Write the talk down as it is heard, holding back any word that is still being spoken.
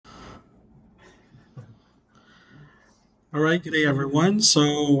All right, good day everyone.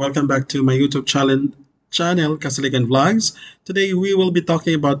 So, welcome back to my YouTube channel Kasiligan Vlogs. Today we will be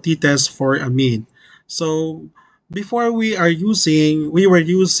talking about t-test for amine. So, before we were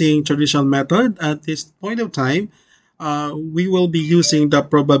using traditional method. At this point of time, we will be using the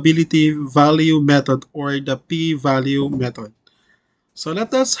probability value method or the p-value method. So,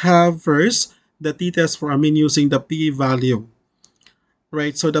 let us have first the t-test for amine using the p-value.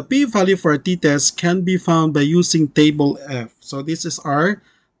 Right, so the p-value for a t-test can be found by using table F. So this is our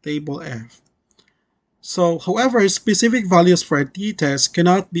table F. So however, specific values for a t-test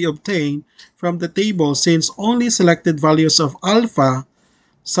cannot be obtained from the table since only selected values of alpha,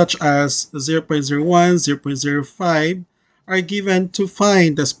 such as 0.01, 0.05, are given to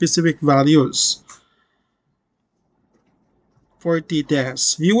find the specific values for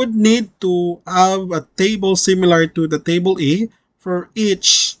t-test. You would need to have a table similar to the table A for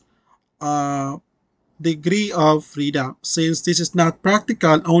each uh, degree of freedom. Since this is not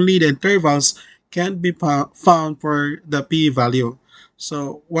practical, only the intervals can be found for the p-value.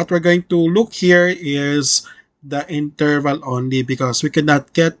 So what we're going to look here is the interval only because we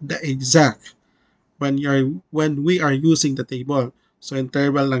cannot get the exact when we are using the table. So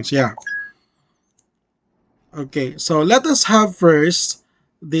interval lang siya. Okay, so let us have first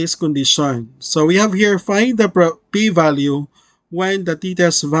this condition. So we have here find the p-value when the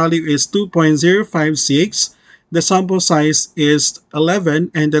t-test value is 2.056, the sample size is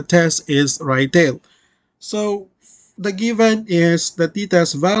 11, and the test is right tail. So the given is the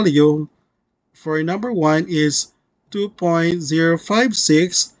t-test value for number 1 is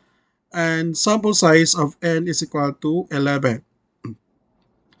 2.056 and sample size of n is equal to 11.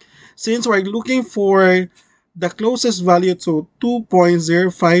 Since we're looking for the closest value to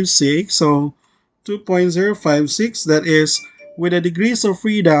 2.056, so 2.056, that is with the degrees of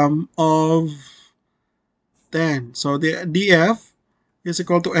freedom of 10. So the df is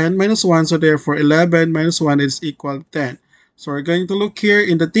equal to n minus 1, so therefore 11 minus 1 is equal to 10. So we're going to look here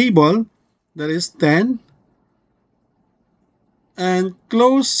in the table, that is 10, and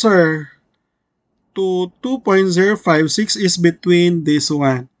closer to 2.056 is between this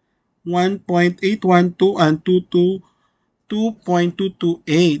one, 1.812 and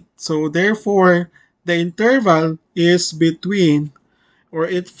 2.228. So therefore, the interval is between, or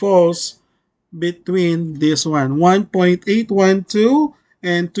it falls between this one, 1.812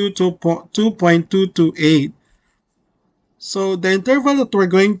 and 2.228. So the interval that we're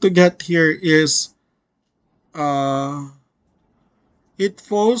going to get here is, uh, it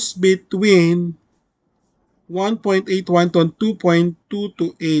falls between 1.81 to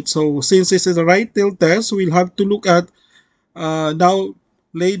 2.228. So since this is a right tail test, we'll have to look at now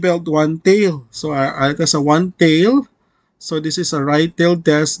labeled one tail. So that's a one tail. So this is a right tail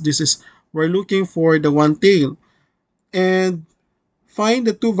test. This is, we're looking for the one tail. And find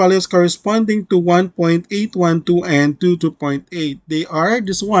the two values corresponding to 1.812 and 22.8. They are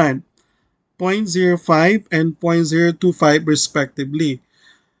this one, 0.05 and 0.025 respectively.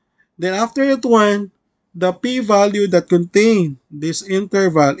 Then after that one, the p-value that contain this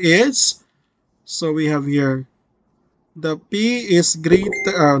interval is, so we have here, the p is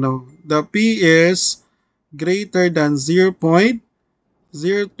greater, no, the p is greater than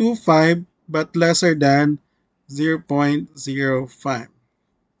 0.025 but lesser than 0.05.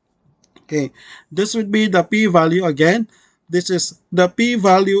 Okay, this would be the p-value again. This is, the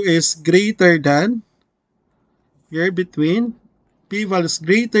p-value is greater than, here between, p-value is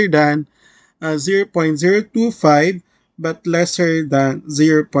greater than 0.025 but lesser than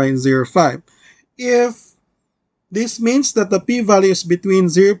 0.05. If this means that the p-value is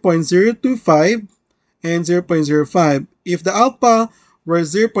between 0.025 and 0.05. If the alpha were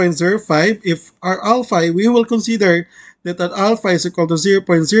 0.05, if our alpha, we will consider that an alpha is equal to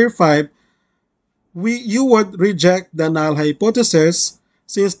 0.05, you would reject the null hypothesis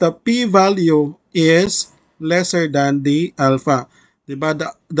since the p-value is lesser than the alpha. Diba?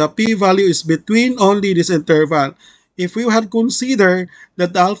 The p-value is between only this interval. If we had considered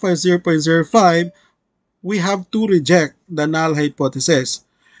that the alpha is 0.05, we have to reject the null hypothesis.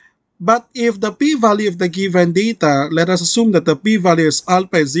 But if the p-value of the given data, let us assume that the p-value is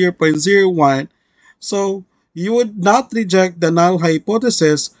alpha is 0.01, so you would not reject the null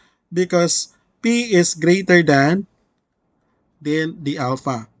hypothesis because p is greater than the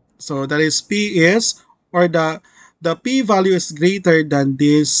alpha. So that is p is, or the p-value is greater than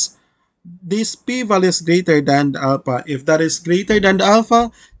this p-value is greater than the alpha. If that is greater than the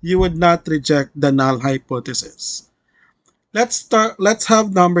alpha, you would not reject the null hypothesis. Let's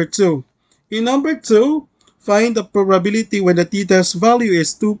have number 2. In number 2, find the probability when the t-test value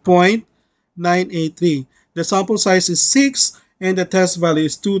is 2.983. the sample size is 6, and the test value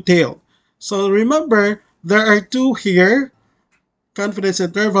is 2 tail. So remember, there are two here. Confidence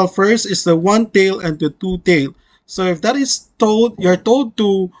interval first is the 1 tail and the 2 tail. So if that is told, you're told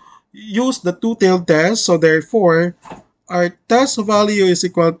to use the 2 tail test, so therefore our test value is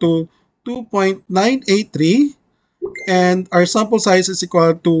equal to 2.983 and our sample size is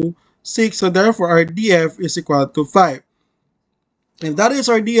equal to 6, so therefore our DF is equal to 5. If that is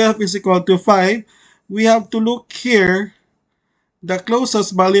our DF is equal to 5, we have to look here the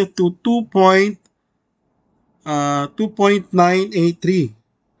closest value to 2.983.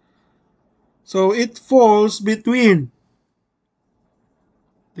 So it falls between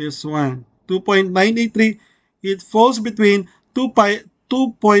this one, 2.983. It falls between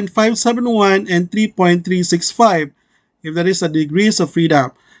 2.571 and 3.365 if that is the degrees of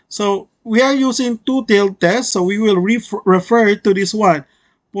freedom. So we are using two-tailed test, so we will refer to this one,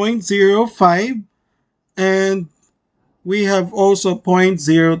 0.05, and we have also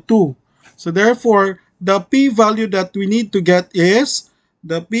 0.02. So therefore, the p-value that we need to get is,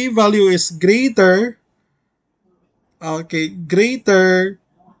 the p-value is greater, okay, greater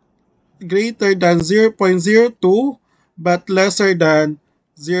than 0.02 but lesser than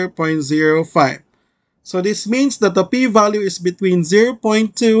 0.05. So this means that the p-value is between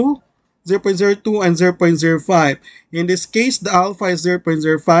 0.2, 0.02 and 0.05. In this case, the alpha is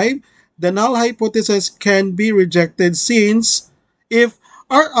 0.05. The null hypothesis can be rejected since if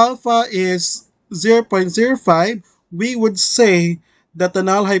our alpha is 0.05, we would say that the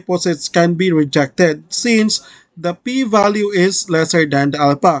null hypothesis can be rejected since the p-value is lesser than the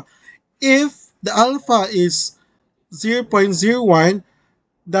alpha. If the alpha is 0.01,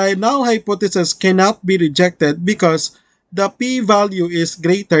 the null hypothesis cannot be rejected because the p-value is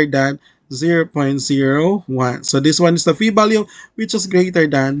greater than 0.01. So this one is the p-value which is greater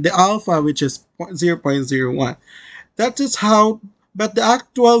than the alpha which is 0.01. That is how, but the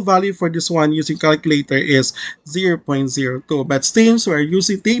actual value for this one using calculator is 0.02. But since we're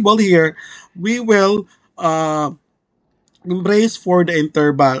using table here, we will embrace for the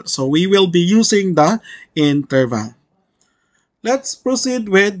interval. So we will be using the interval. Let's proceed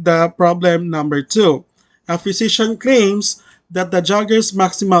with the problem number 2. A physician claims that the jogger's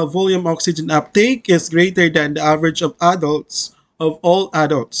maximal volume oxygen uptake is greater than the average of all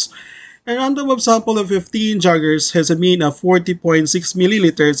adults. A random sample of 15 joggers has a mean of 40.6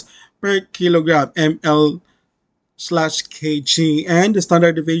 milliliters per kilogram ml slash kg and the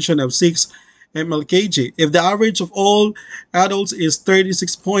standard deviation of 6 ml kg. If the average of all adults is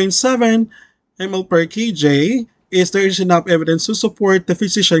 36.7 ml per kg, is there enough evidence to support the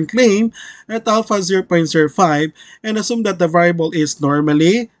physician claim at alpha 0.05 and assume that the variable is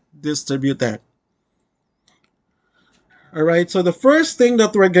normally distributed. Alright, so the first thing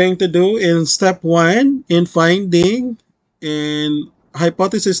that we're going to do in step 1 in finding in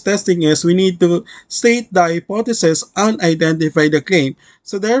hypothesis testing is we need to state the hypothesis and identify the claim.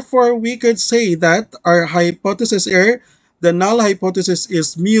 So therefore, we could say that our hypothesis here, the null hypothesis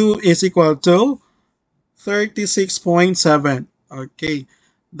is mu is equal to 36.7. Okay,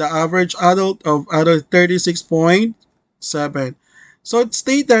 the average adult of adult 36.7. So it's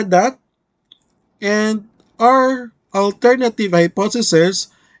stated that, and our alternative hypothesis,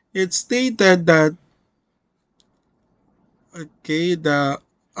 it stated that, okay, the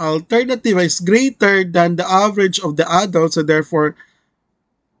alternative is greater than the average of the adults, so therefore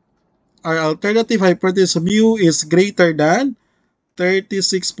our alternative hypothesis mu is greater than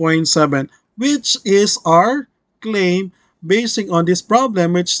 36.7, which is our claim basing on this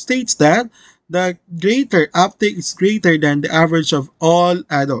problem, which states that the greater uptake is greater than the average of all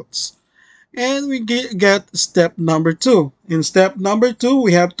adults. And we get step number 2. In step number 2,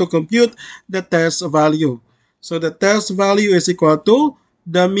 we have to compute the test value. So the test value is equal to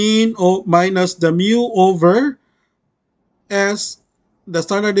the mean minus the mu over S, the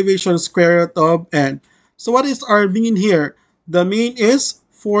standard deviation square root of n. So what is our mean here? The mean is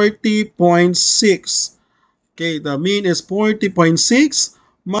 40.6. Okay, the mean is 40.6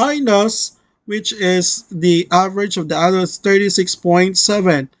 minus, which is the average of the adults,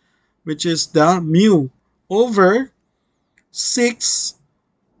 36.7. which is the mu over 6.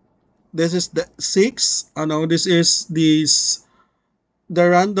 This is the 6. No, this is the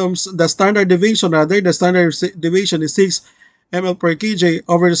randoms, the standard deviation rather. The standard deviation is 6 ml per kg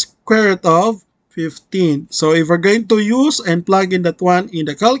over the square root of 15. So if we're going to use and plug in that one in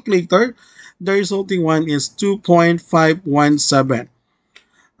the calculator, the resulting one is 2.517.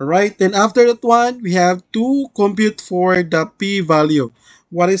 Alright, then after that one, we have to compute for the p-value.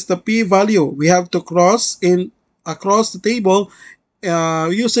 What is the p-value? We have to cross the table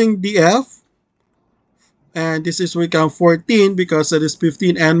using df And this is we count 14 because it is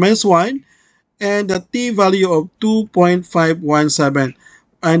 15 n minus 1. And the t value of 2.517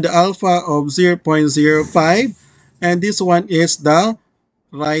 and the alpha of 0.05, and this one is the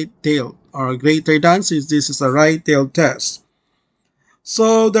right tail or greater than, since this is a right tail test.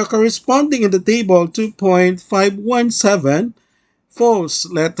 So the corresponding in the table 2.517 falls.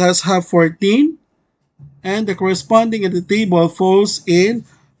 Let us have 14, and the corresponding in the table falls in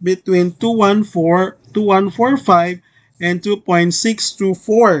between 2145 and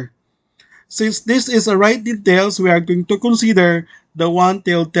 2.624. Since this is a right details, we are going to consider the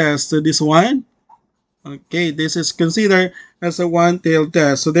one-tail test. So this one, okay, this is considered as a one-tail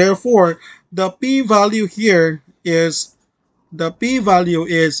test. So therefore, the p-value here is, the p-value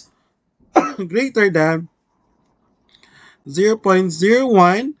is greater than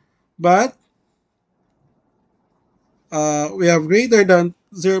 0.01, but we have greater than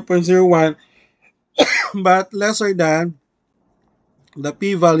 0.01, but lesser than, the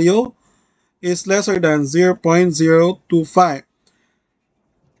p-value is lesser than 0.025.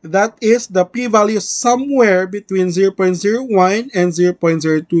 That is the p-value somewhere between 0.01 and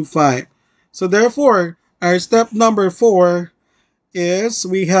 0.025. So therefore, our step number 4 is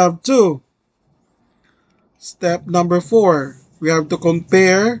we have to, step number 4, we have to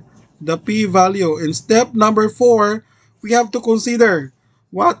compare the p-value. In step number 4, we have to consider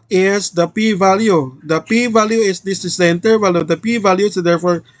what is the p-value. The p-value is, this is the interval of the p-value, so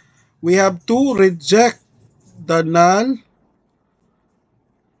therefore we have to reject the null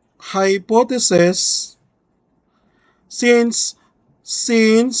hypothesis since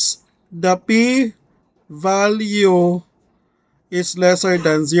the p value is lesser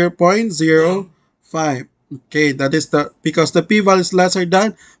than 0.05. Okay, that is the, because the p value is lesser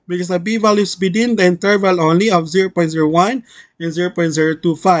than, because the p value is within the interval only of 0.01 and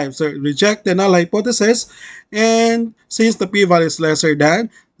 0.025. So reject the null hypothesis, and since the p value is lesser than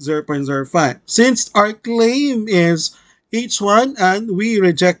 0.05. Since our claim is H1 and we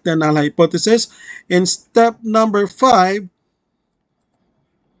reject the null hypothesis, in step number 5,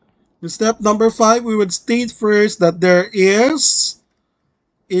 we would state first that there is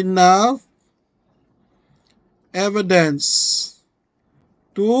enough evidence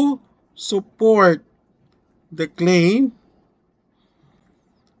to support the claim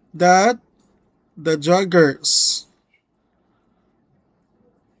that the joggers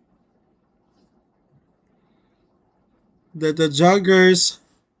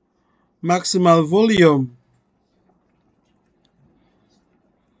maximal volume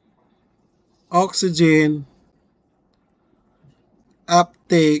oxygen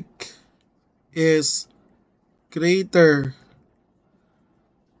uptake is greater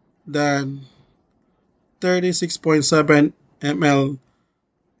than 36.7 ml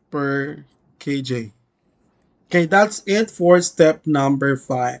per kg. Okay, that's it for step number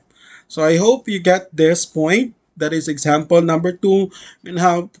 5. So I hope you get this point. That is example number 2, and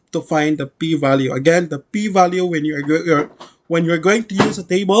how to find the p-value. Again, the p-value when you're going to use a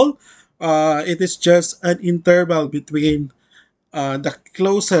table, it is just an interval between the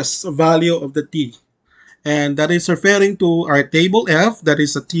closest value of the t, and that is referring to our table F, that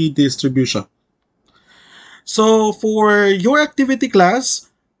is a t distribution. So for your activity class,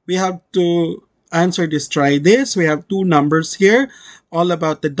 we have to answer this, try this. We have 2 numbers here, all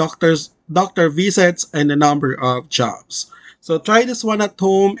about the doctor visits and the number of jobs. So try this one at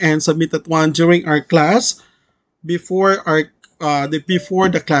home and submit that one during our class before before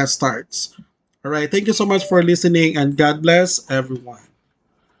the class starts. All right, thank you so much for listening, and God bless everyone.